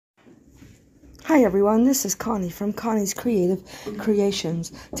Hi everyone, this is Connie from Connie's Creative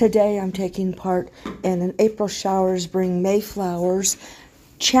Creations. Today I'm taking part in an April Showers Bring Mayflowers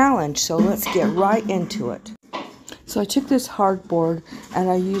challenge, so let's get right into it. So I took this hardboard and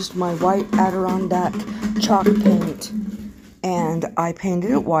I used my white Adirondack chalk paint and I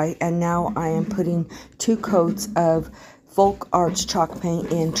painted it white, and now I am putting 2 coats of Folk Arts chalk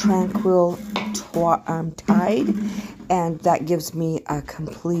paint in Tranquil Tide, and that gives me a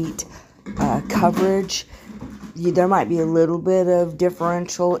complete coverage. There might be a little bit of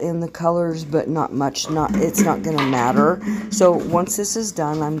differential in the colors, but not much. It's not going to matter. So once this is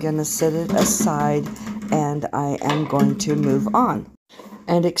done, I'm going to set it aside and I am going to move on.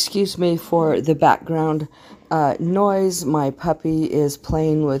 And excuse me for the background noise. My puppy is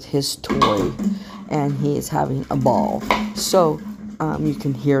playing with his toy and he is having a ball. So you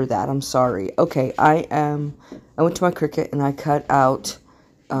can hear that. I'm sorry. Okay, I went to my Cricut and I cut out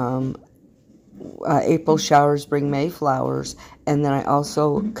April Showers Bring Mayflowers, and then I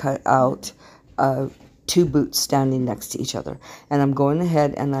also cut out 2 boots standing next to each other. And I'm going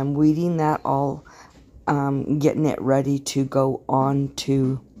ahead and I'm weeding that all, getting it ready to go on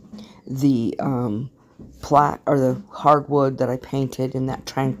to the Plaid or the hardwood that I painted in that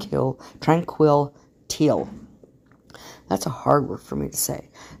tranquil teal. That's a hard word for me to say.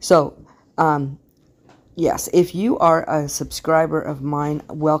 So yes, if you are a subscriber of mine,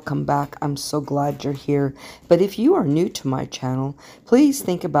 welcome back. I'm so glad you're here. But if you are new to my channel, please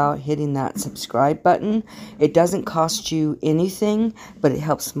think about hitting that subscribe button. It doesn't cost you anything, but it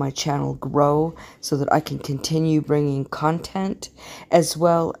helps my channel grow so that I can continue bringing content, as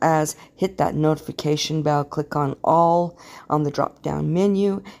well as hit that notification bell, click on all on the drop down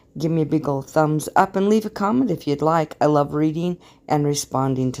menu, give me a big old thumbs up, and leave a comment if you'd like. I love reading and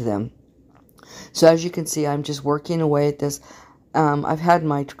responding to them. So as you can see, I'm just working away at this. I've had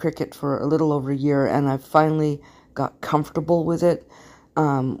my Cricut for a little over a year, and I've finally got comfortable with it,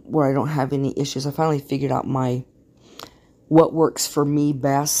 where I don't have any issues. I finally figured out what works for me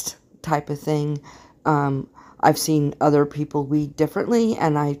best type of thing. I've seen other people weed differently,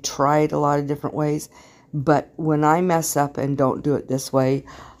 and I tried a lot of different ways. But when I mess up and don't do it this way,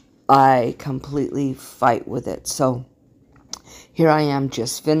 I completely fight with it. So here I am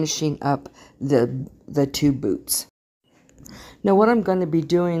just finishing up the 2 boots. Now what I'm going to be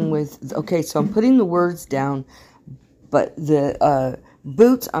doing with, okay, so I'm putting the words down, but the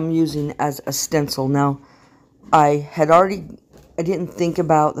boots I'm using as a stencil. Now I didn't think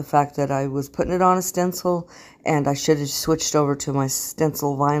about the fact that I was putting it on a stencil, and I should have switched over to my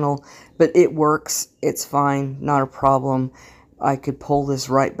stencil vinyl, but it works. It's fine, not a problem. I could pull this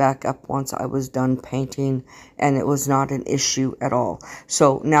right back up once I was done painting, and it was not an issue at all.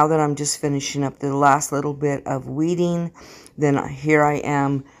 So now that I'm just finishing up the last little bit of weeding, then here I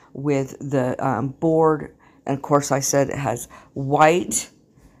am with the board. And of course I said it has white,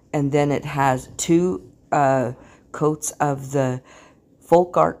 and then it has 2 coats of the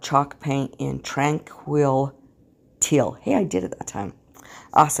Folk Art chalk paint in Tranquil Teal. Hey, I did it that time.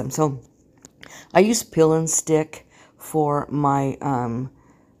 Awesome. So I use peel and stick for my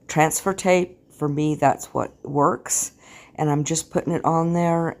transfer tape. For me, that's what works. And I'm just putting it on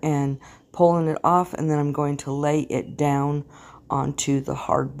there and pulling it off, and then I'm going to lay it down onto the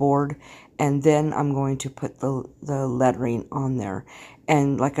hardboard, and then I'm going to put the lettering on there.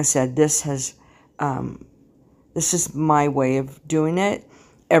 And like I said, this is my way of doing it.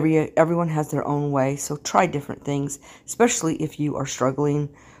 Everyone has their own way, so try different things, especially if you are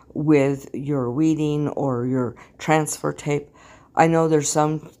struggling with your weeding or your transfer tape. I know there's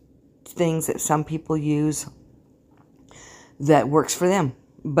some things that some people use that works for them,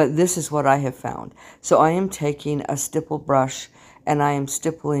 but this is what I have found. So I am taking a stipple brush and I am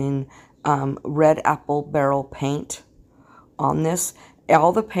stippling red applebarrel paint on this.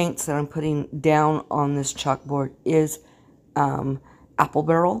 All the paints that I'm putting down on this chalkboard is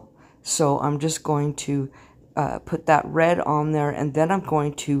applebarrel, so I'm just going to put that red on there, and then I'm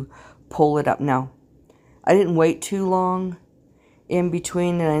going to pull it up. Now, I didn't wait too long in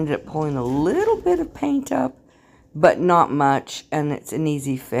between, and I ended up pulling a little bit of paint up, but not much, and it's an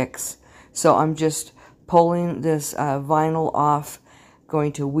easy fix. So I'm just pulling this vinyl off,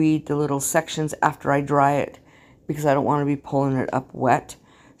 going to weed the little sections after I dry it, because I don't want to be pulling it up wet.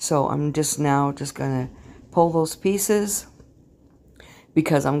 So I'm just going to pull those pieces,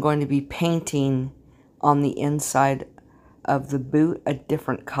 because I'm going to be painting on the inside of the boot a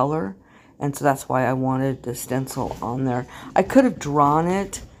different color, and so that's why I wanted the stencil on there. I could have drawn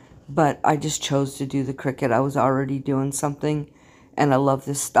it, but I just chose to do the Cricut. I was already doing something, and I love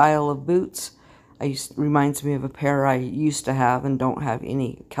this style of boots. Reminds me of a pair I used to have and don't have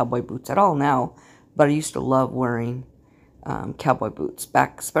any cowboy boots at all now. But I used to love wearing cowboy boots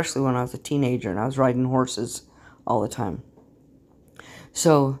back, especially when I was a teenager and I was riding horses all the time.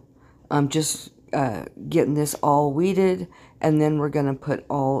 So I'm just getting this all weeded, and then we're going to put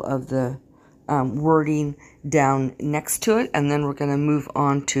all of the wording down next to it, and then we're going to move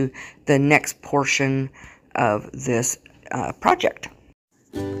on to the next portion of this project.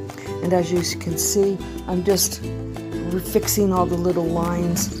 And as you can see, I'm just fixing all the little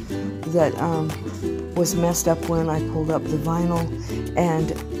lines that was messed up when I pulled up the vinyl,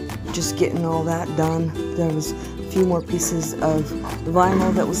 and just getting all that done. There was a few more pieces of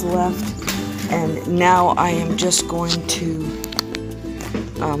vinyl that was left, and now I am just going to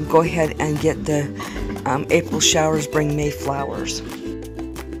go ahead and get the April Showers Bring May Flowers.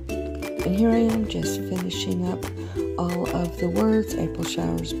 And here I am just finishing up all of the words, April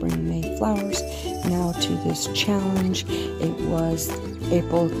Showers Bring May Flowers. Now to this challenge. It was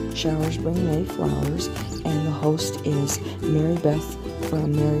April Showers Bring May Flowers, and the host is Beth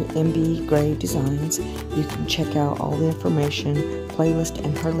from MBGray Designs. You can check out all the information, playlist,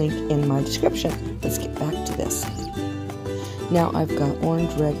 and her link in my description. Let's get back to this. Now I've got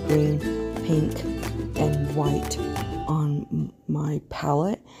orange, red, green, pink, and white on my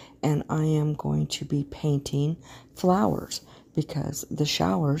palette, and I am going to be painting flowers because the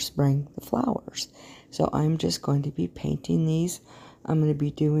showers bring the flowers. So I'm just going to be painting these. I'm going to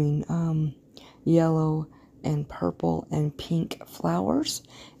be doing yellow and purple and pink flowers,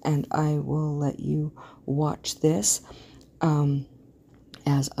 and I will let you watch this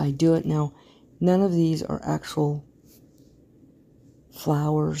as I do it. Now, none of these are actual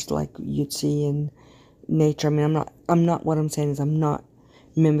flowers like you'd see in nature. I mean, what I'm saying is I'm not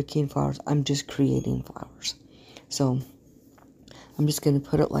mimicking flowers. I'm just creating flowers. So I'm just going to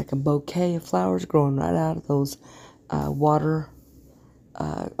put it like a bouquet of flowers growing right out of those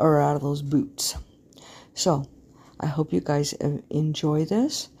or out of those boots. So I hope you guys enjoy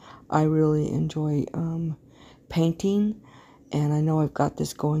this. I really enjoy painting, and I know I've got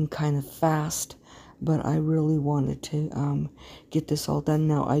this going kind of fast, but I really wanted to get this all done.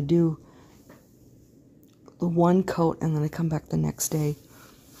 Now I do the one coat, and then I come back the next day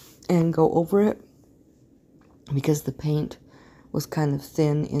and go over it because the paint was kind of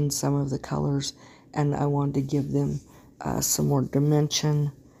thin in some of the colors, and I wanted to give them some more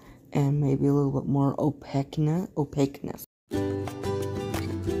dimension and maybe a little bit more opaqueness.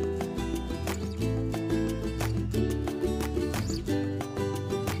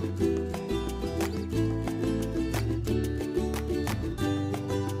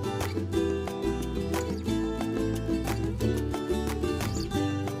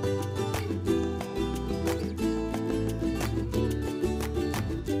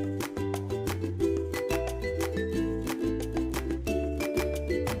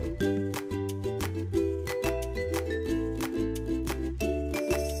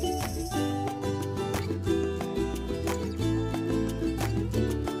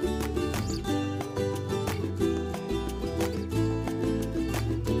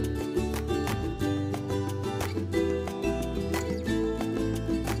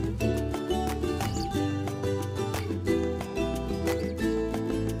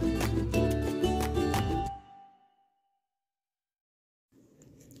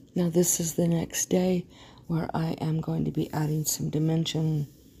 Now this is the next day where I am going to be adding some dimension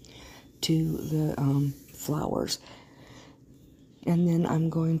to the flowers. And then I'm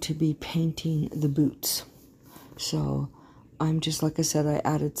going to be painting the boots. So I'm just, like I said, I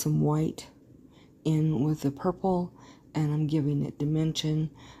added some white in with the purple, and I'm giving it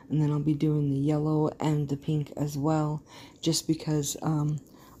dimension. And then I'll be doing the yellow and the pink as well, just because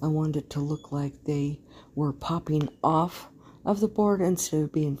I wanted it to look like they were popping off of the board instead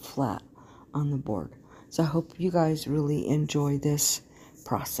of being flat on the board. So I hope you guys really enjoy this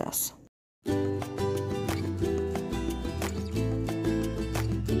process.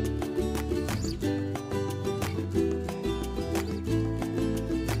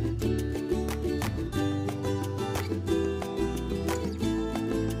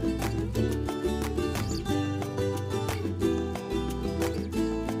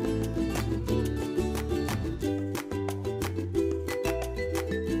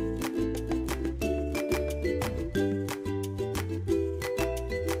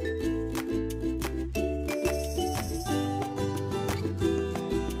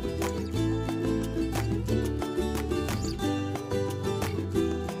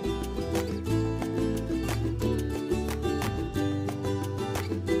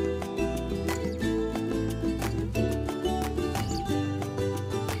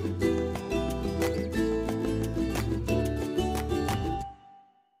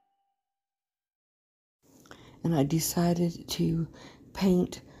 and I decided to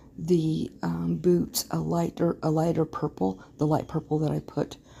paint the boots a lighter purple, the light purple that I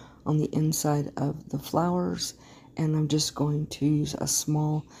put on the inside of the flowers. And I'm just going to use a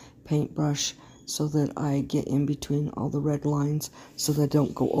small paintbrush so that I get in between all the red lines so that I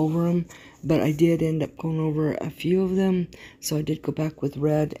don't go over them. But I did end up going over a few of them, so I did go back with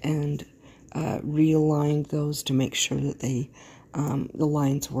red and realigned those to make sure that the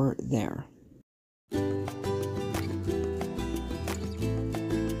lines were there.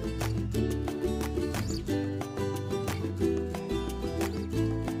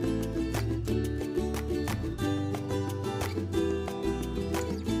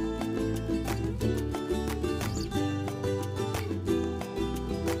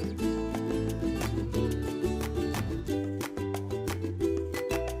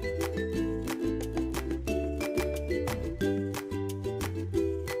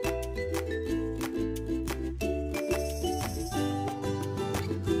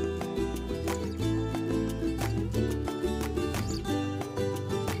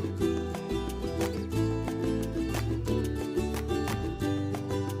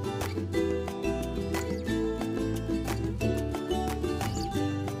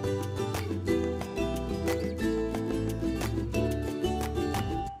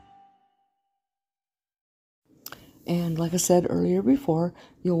 And like I said earlier before,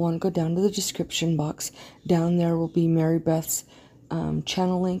 you'll want to go down to the description box. Down there will be Mary Beth's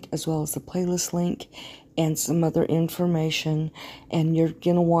channel link, as well as the playlist link and some other information. And you're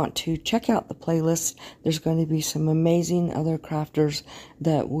going to want to check out the playlist. There's going to be some amazing other crafters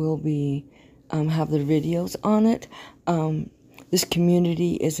that will be have their videos on it. This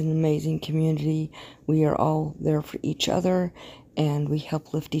community is an amazing community. We are all there for each other, and we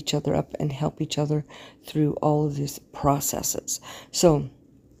help lift each other up and help each other through all of these processes. So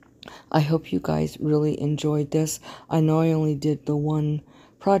I hope you guys really enjoyed this. I know I only did the one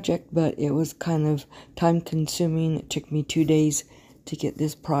project, but it was kind of time consuming. It took me 2 days to get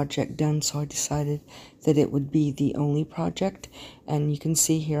this project done, so I decided that it would be the only project. And you can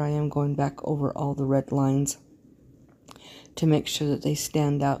see here I am going back over all the red lines to make sure that they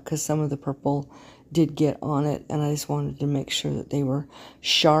stand out, because some of the purple did get on it, and I just wanted to make sure that they were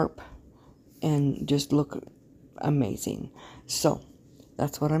sharp and just look amazing. So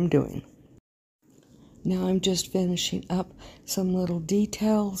that's what I'm doing. Now I'm just finishing up some little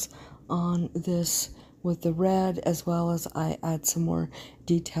details on this with the red, as well as I add some more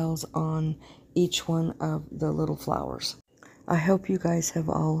details on each one of the little flowers. I hope you guys have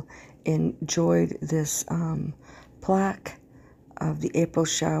all enjoyed this plaque of the April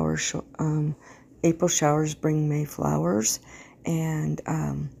showers bring May flowers, and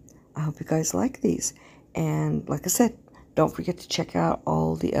I hope you guys like these. And like I said, don't forget to check out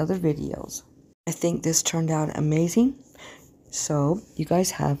all the other videos. I think this turned out amazing. So you guys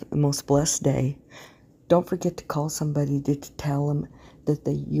have the most blessed day. Don't forget to call somebody to tell them that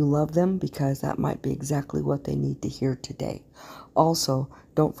you love them, because that might be exactly what they need to hear today. Also,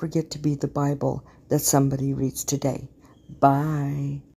 don't forget to be the Bible that somebody reads today. Bye.